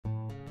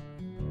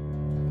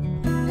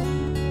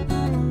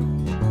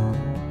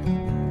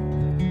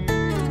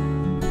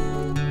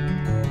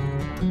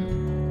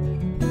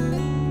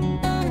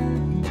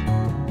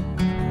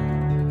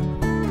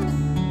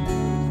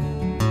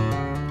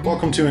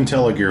Welcome to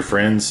IntelliGear,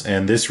 friends,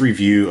 and this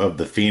review of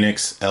the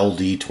Fenix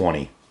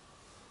LD20.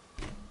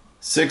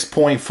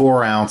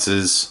 6.4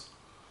 ounces,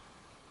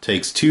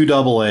 takes 2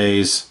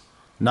 AA's,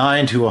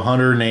 9 to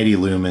 180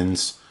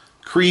 lumens,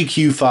 Cree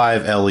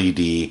Q5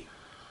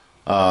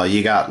 LED.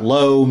 You got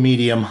low,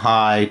 medium,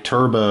 high,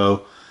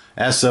 turbo,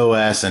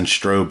 SOS, and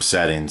strobe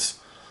settings,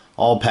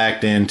 all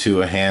packed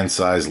into a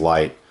hand-sized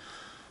light.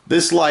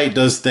 This light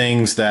does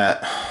things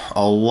that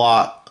a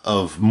lot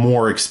of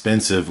more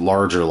expensive,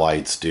 larger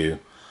lights do.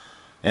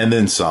 And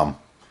then some.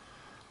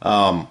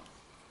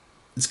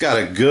 It's got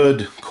a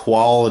good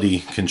quality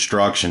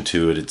construction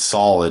to it. It's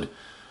solid.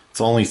 It's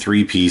only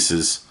 3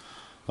 pieces.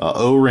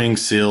 O-ring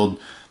sealed.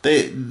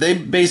 They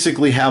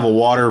basically have a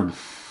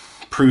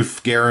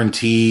waterproof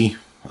guarantee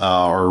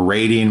or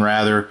rating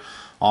rather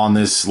on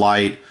this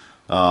light.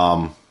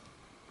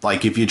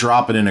 Like if you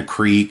drop it in a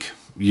creek,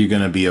 you're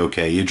gonna be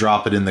okay. You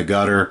drop it in the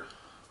gutter,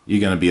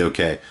 you're gonna be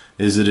okay.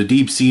 Is it a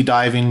deep sea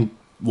diving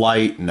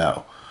light?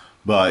 No.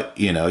 But,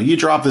 you know, you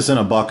drop this in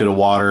a bucket of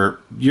water,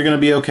 you're going to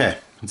be okay.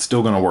 It's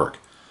still going to work.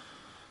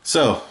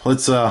 So,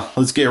 let's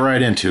get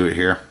right into it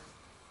here.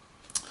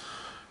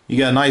 You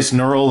got a nice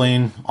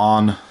knurling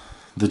on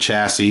the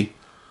chassis.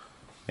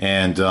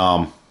 And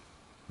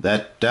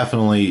that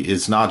definitely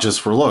is not just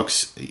for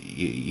looks.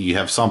 You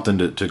have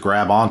something to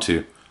grab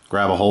onto,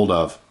 grab a hold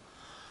of.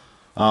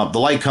 The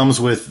light comes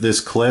with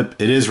this clip.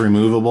 It is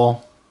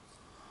removable.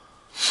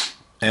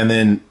 And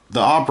then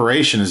the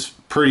operation is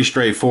pretty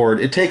straightforward.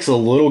 It takes a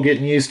little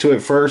getting used to it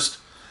first,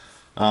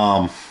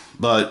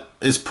 but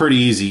it's pretty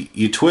easy.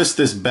 You twist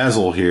this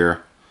bezel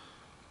here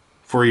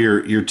for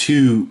your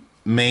 2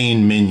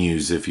 main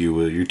menus, if you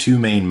will, your 2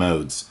 main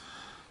modes.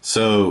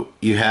 So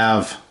you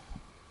have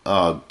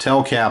a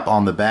tail cap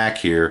on the back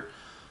here,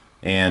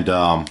 and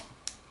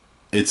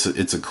it's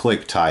a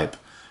click type,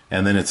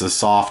 and then it's a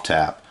soft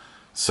tap.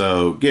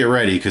 So get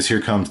ready, because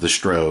here comes the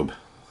strobe.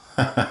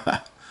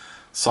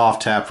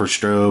 Soft tap for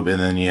strobe, and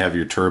then you have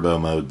your turbo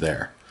mode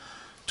there.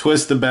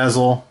 Twist the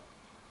bezel,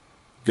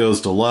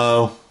 goes to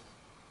low,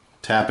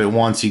 tap it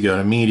once, you go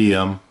to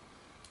medium,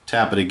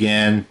 tap it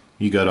again,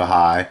 you go to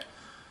high,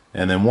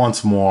 and then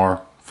once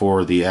more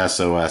for the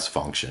SOS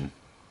function.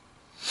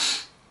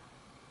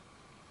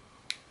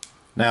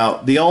 Now,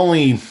 the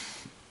only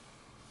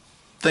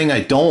thing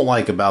I don't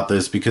like about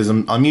this, because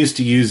I'm used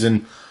to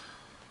using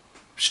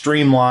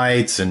stream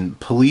lights and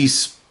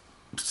police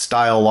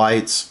style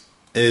lights,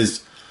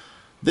 is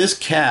this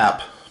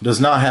cap does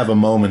not have a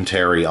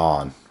momentary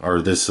on,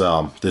 or this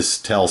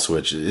tell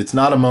switch. It's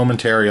not a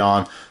momentary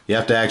on. You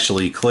have to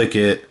actually click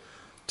it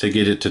to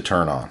get it to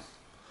turn on.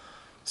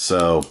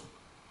 So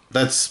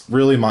that's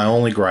really my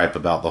only gripe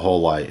about the whole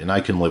light, and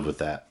I can live with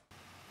that.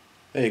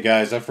 Hey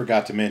guys, I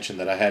forgot to mention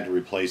that I had to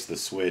replace the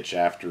switch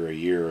after a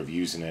year of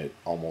using it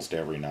almost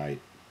every night.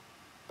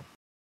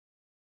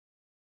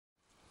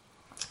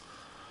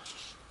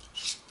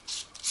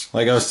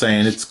 Like I was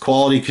saying, it's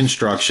quality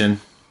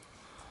construction.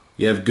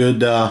 You have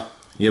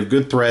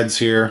good threads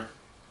here.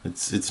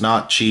 It's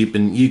not cheap,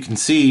 and you can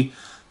see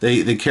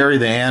they carry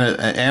the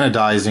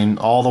anodizing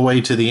all the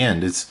way to the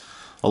end. It's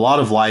a lot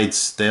of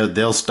lights,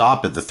 they'll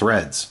stop at the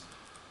threads.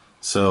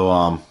 So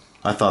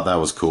I thought that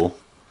was cool.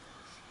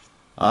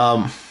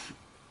 I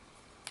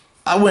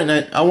went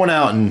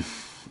out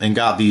and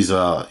got these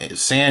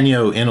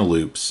Sanyo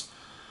Inaloops,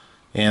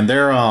 and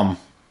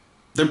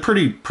they're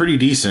pretty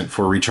decent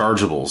for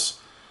rechargeables.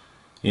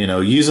 You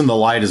know, using the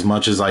light as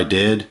much as I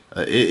did,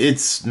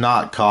 it's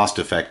not cost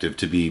effective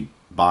to be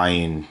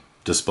buying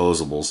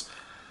disposables.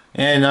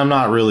 And I'm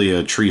not really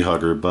a tree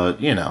hugger, but,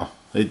 you know,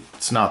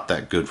 it's not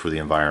that good for the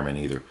environment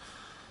either.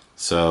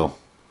 So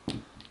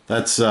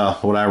that's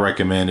what I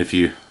recommend if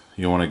you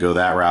want to go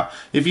that route.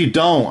 If you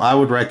don't, I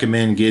would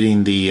recommend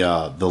getting the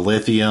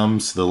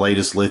lithiums, the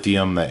latest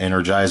lithium that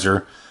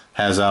Energizer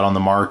has out on the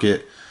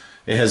market.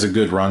 It has a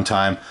good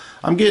runtime.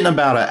 I'm getting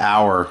about an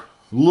hour,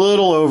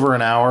 little over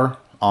an hour,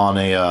 on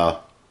a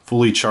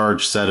fully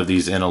charged set of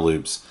these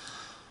Inaloops.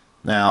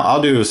 Now,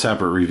 I'll do a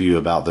separate review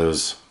about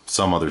those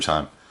some other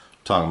time. I'm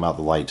talking about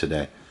the light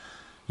today.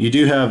 You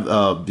do have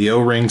the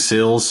O-ring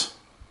seals,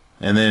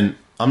 and then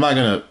I'm not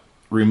going to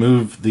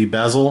remove the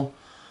bezel,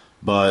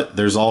 but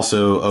there's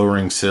also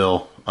O-ring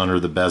seal under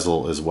the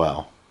bezel as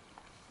well.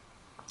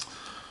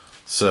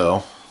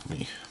 So, let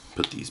me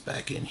put these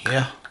back in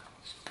here.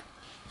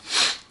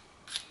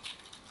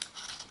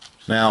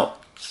 Now,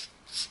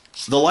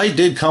 the light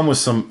did come with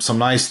some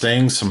nice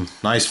things, some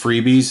nice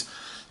freebies.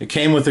 It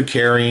came with a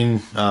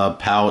carrying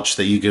pouch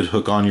that you could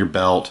hook on your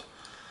belt.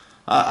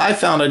 I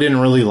found I didn't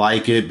really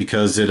like it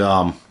because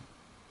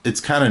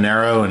it's kind of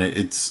narrow, and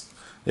it's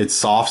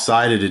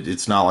soft-sided.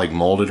 It's not like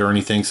molded or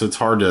anything, so it's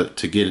hard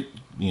to get,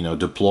 you know,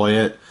 deploy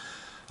it.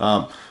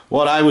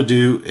 What I would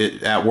do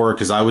at work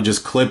is I would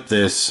just clip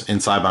this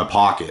inside my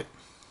pocket,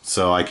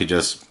 so I could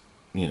just,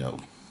 you know,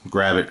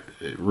 grab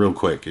it real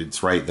quick.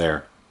 It's right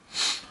there.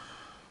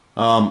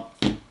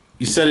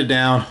 You set it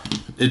down,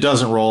 it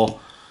doesn't roll.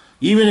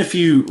 Even if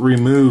you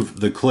remove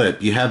the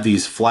clip, you have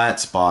these flat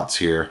spots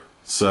here,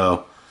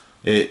 so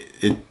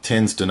it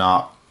tends to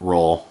not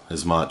roll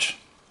as much.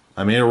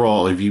 I mean, it'll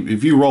roll, if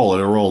you roll it,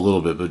 it'll roll a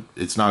little bit, but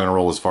it's not going to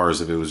roll as far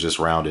as if it was just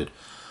rounded.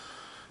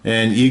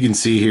 And you can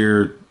see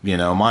here, you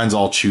know, mine's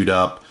all chewed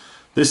up.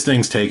 This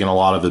thing's taken a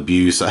lot of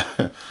abuse.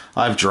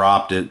 I've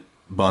dropped it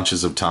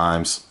bunches of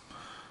times.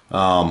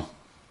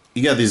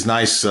 You got these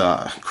nice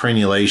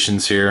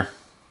crenulations here,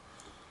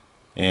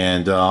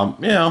 and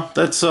you know,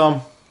 that's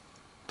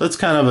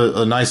kind of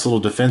a nice little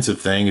defensive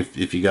thing.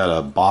 If you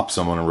gotta bop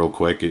someone real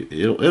quick,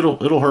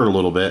 it'll hurt a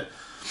little bit.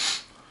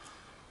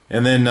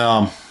 And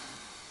then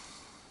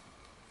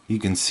you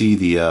can see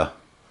the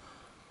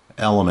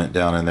element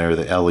down in there,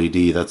 the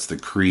LED. That's the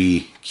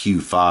Cree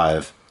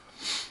Q5,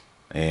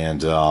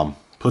 and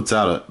puts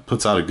out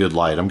a good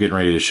light. I'm getting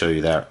ready to show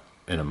you that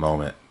in a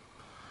moment.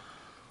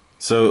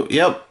 So,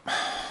 yep.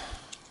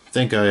 I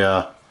think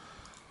well,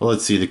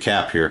 let's see the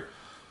cap here.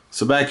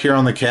 So back here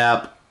on the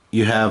cap,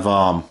 you have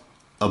a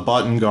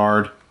button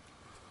guard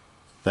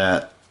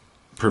that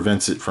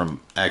prevents it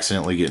from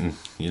accidentally getting,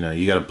 you know,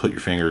 you got to put your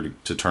finger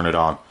to turn it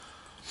on.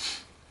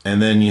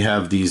 And then you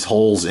have these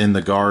holes in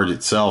the guard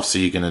itself, so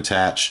you can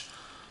attach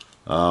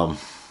a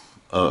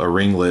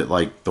ringlet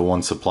like the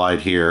one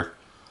supplied here.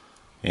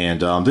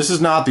 And this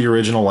is not the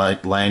original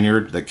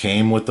lanyard that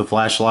came with the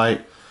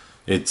flashlight.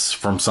 It's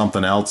from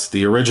something else.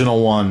 The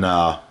original one,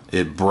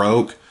 it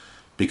broke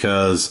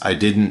because I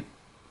didn't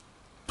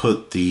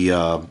put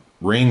the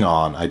ring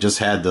on. I just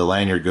had the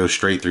lanyard go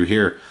straight through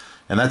here,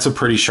 and that's a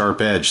pretty sharp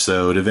edge,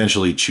 so it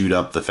eventually chewed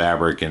up the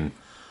fabric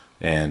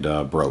and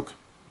broke.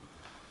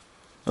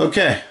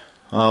 Okay,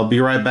 I'll be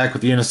right back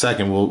with you in a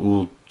second.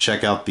 We'll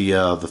check out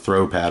the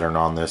throw pattern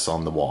on this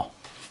on the wall.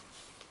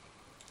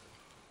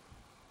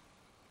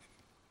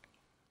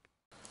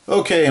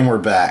 Okay, and we're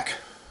back.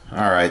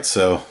 Alright,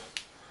 so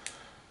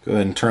go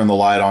ahead and turn the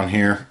light on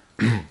here.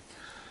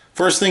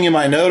 First thing you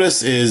might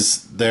notice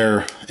is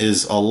there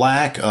is a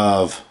lack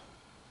of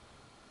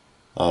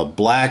a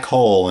black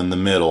hole in the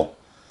middle.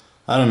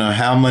 I don't know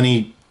how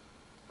many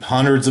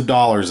hundreds of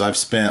dollars I've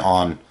spent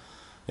on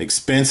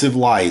expensive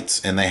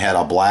lights and they had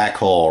a black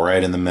hole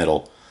right in the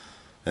middle.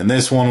 And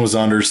this one was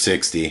under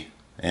 60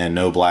 and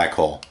no black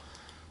hole.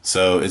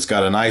 So it's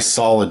got a nice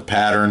solid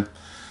pattern.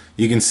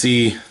 You can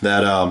see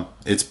that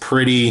it's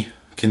pretty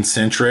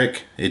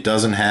concentric. It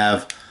doesn't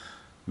have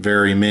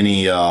very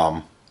many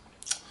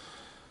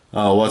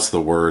what's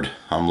the word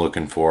I'm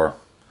looking for?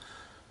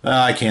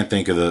 I can't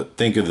think of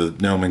the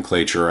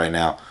nomenclature right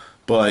now,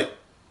 but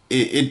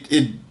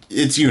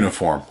it's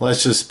uniform.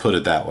 Let's just put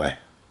it that way.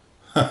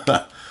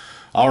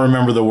 I'll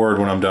remember the word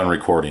when I'm done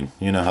recording.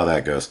 You know how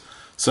that goes.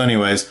 So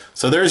anyways,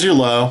 so there's your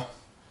low.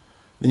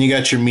 Then you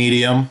got your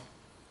medium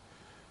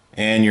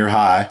and your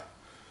high.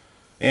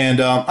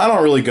 And I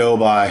don't really go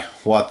by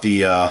what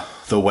the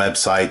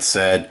website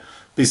said.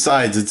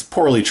 Besides, it's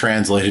poorly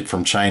translated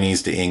from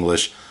Chinese to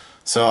English.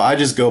 So I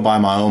just go by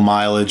my own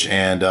mileage.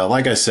 And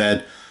like I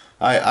said,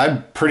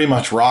 I pretty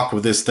much rock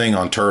with this thing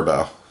on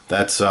turbo.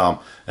 That's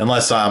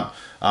unless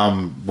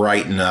I'm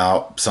writing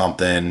out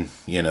something,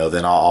 you know,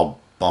 then I'll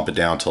bump it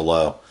down to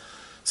low.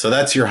 So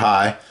that's your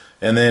high,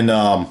 and then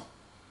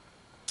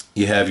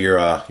you have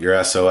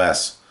your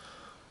SOS.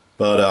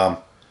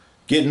 But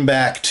getting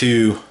back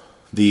to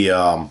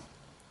the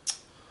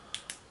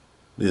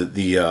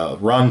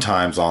run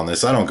times on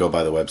this, I don't go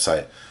by the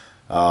website.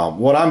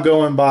 What I'm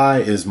going by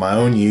is my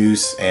own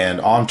use,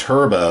 and on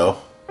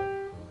turbo,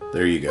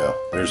 there you go.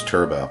 There's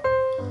turbo.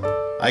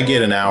 I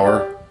get an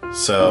hour,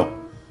 so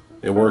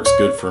it works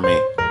good for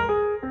me.